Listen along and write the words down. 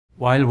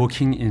While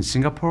working in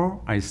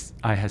Singapore,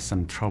 I had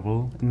some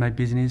trouble in my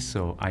business,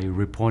 so I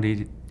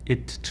reported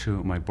it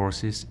to my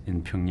bosses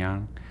in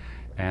Pyongyang,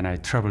 and I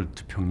traveled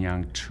to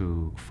Pyongyang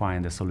to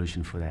find a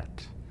solution for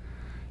that.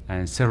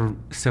 And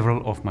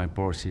several of my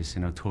bosses,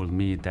 told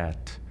me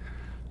that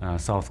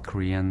South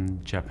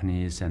Korean,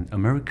 Japanese, and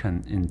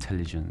American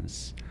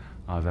intelligence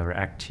are very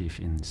active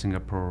in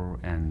Singapore,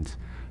 and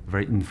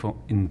very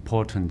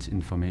important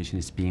information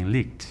is being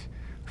leaked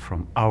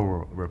from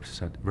our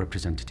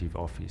representative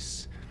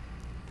office.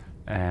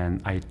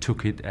 And I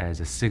took it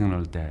as a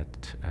signal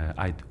that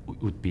I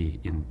would be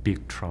in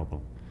big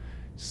trouble.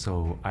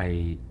 So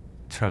I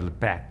traveled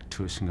back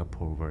to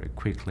Singapore very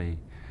quickly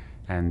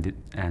and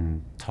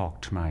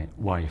talked to my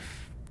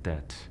wife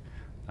that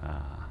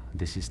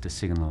this is the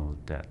signal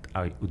that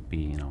I would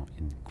be,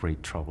 in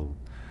great trouble.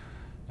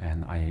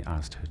 And I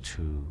asked her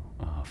to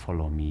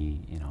follow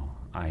me.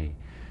 I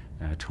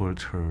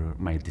told her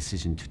my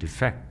decision to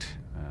defect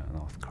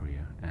North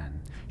Korea, and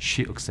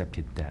she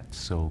accepted that.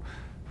 So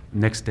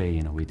next day,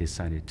 we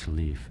decided to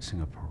leave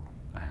Singapore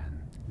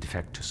and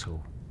defect to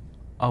Seoul.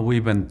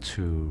 We went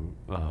to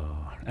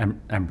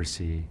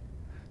embassy,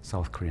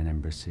 South Korean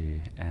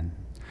embassy,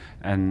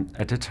 and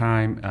at the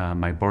time,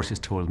 my bosses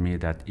told me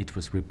that it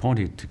was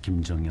reported to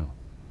Kim Jong-il.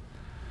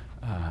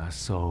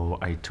 So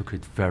I took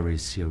it very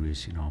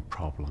serious,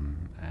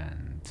 problem,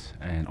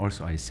 and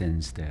also I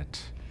sensed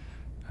that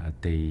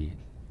they,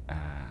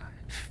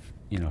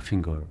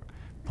 finger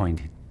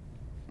pointed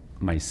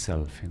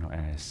myself,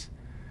 as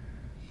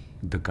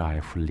the guy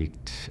who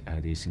leaked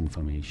this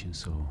information.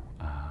 So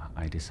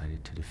I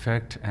decided to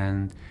defect,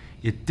 and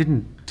it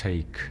didn't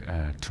take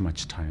too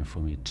much time for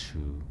me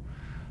to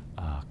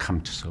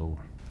come to Seoul.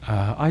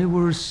 I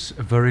was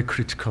very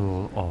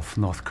critical of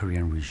North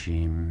Korean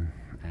regime,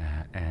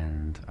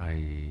 and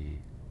I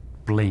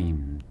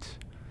blamed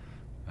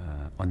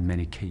on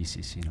many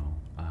cases,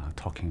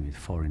 talking with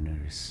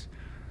foreigners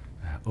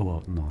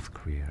about North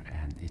Korea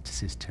and its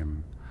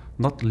system.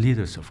 Not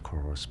leaders, of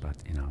course, but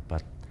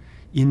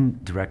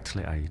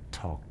indirectly I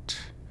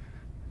talked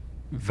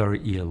very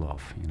ill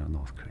of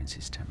North Korean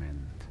system,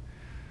 and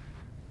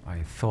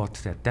I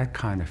thought that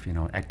kind of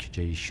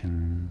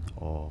accusation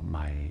or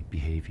my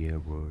behavior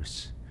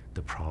was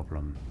the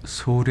problem.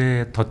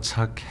 서울에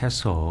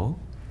도착해서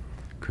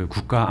그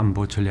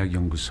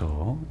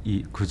국가안보전략연구소,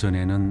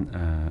 그전에는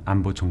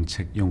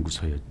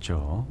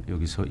안보정책연구소였죠.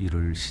 여기서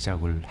일을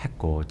시작을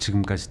했고,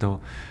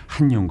 지금까지도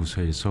한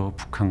연구소에서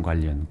북한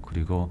관련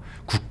그리고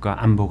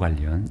국가안보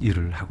관련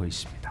일을 하고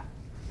있습니다.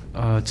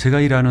 제가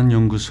일하는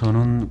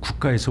연구소는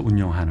국가에서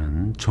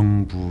운영하는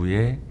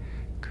정부의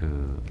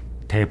그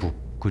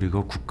대북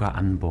그리고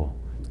국가안보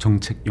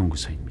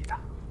정책연구소입니다.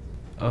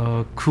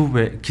 그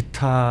외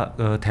기타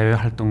대외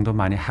활동도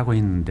많이 하고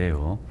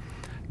있는데요.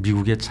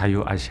 미국의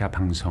자유아시아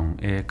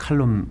방송의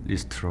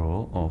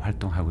칼럼니스트로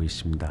활동하고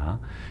있습니다.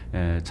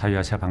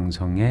 자유아시아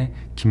방송에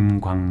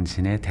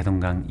김광진의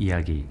대동강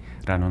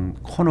이야기라는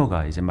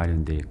코너가 이제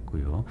마련되어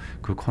있고요.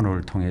 그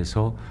코너를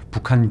통해서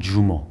북한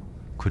유머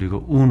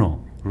그리고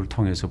은어를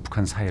통해서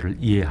북한 사회를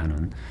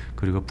이해하는,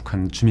 그리고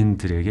북한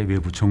주민들에게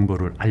외부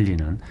정보를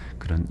알리는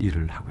그런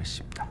일을 하고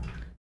있습니다.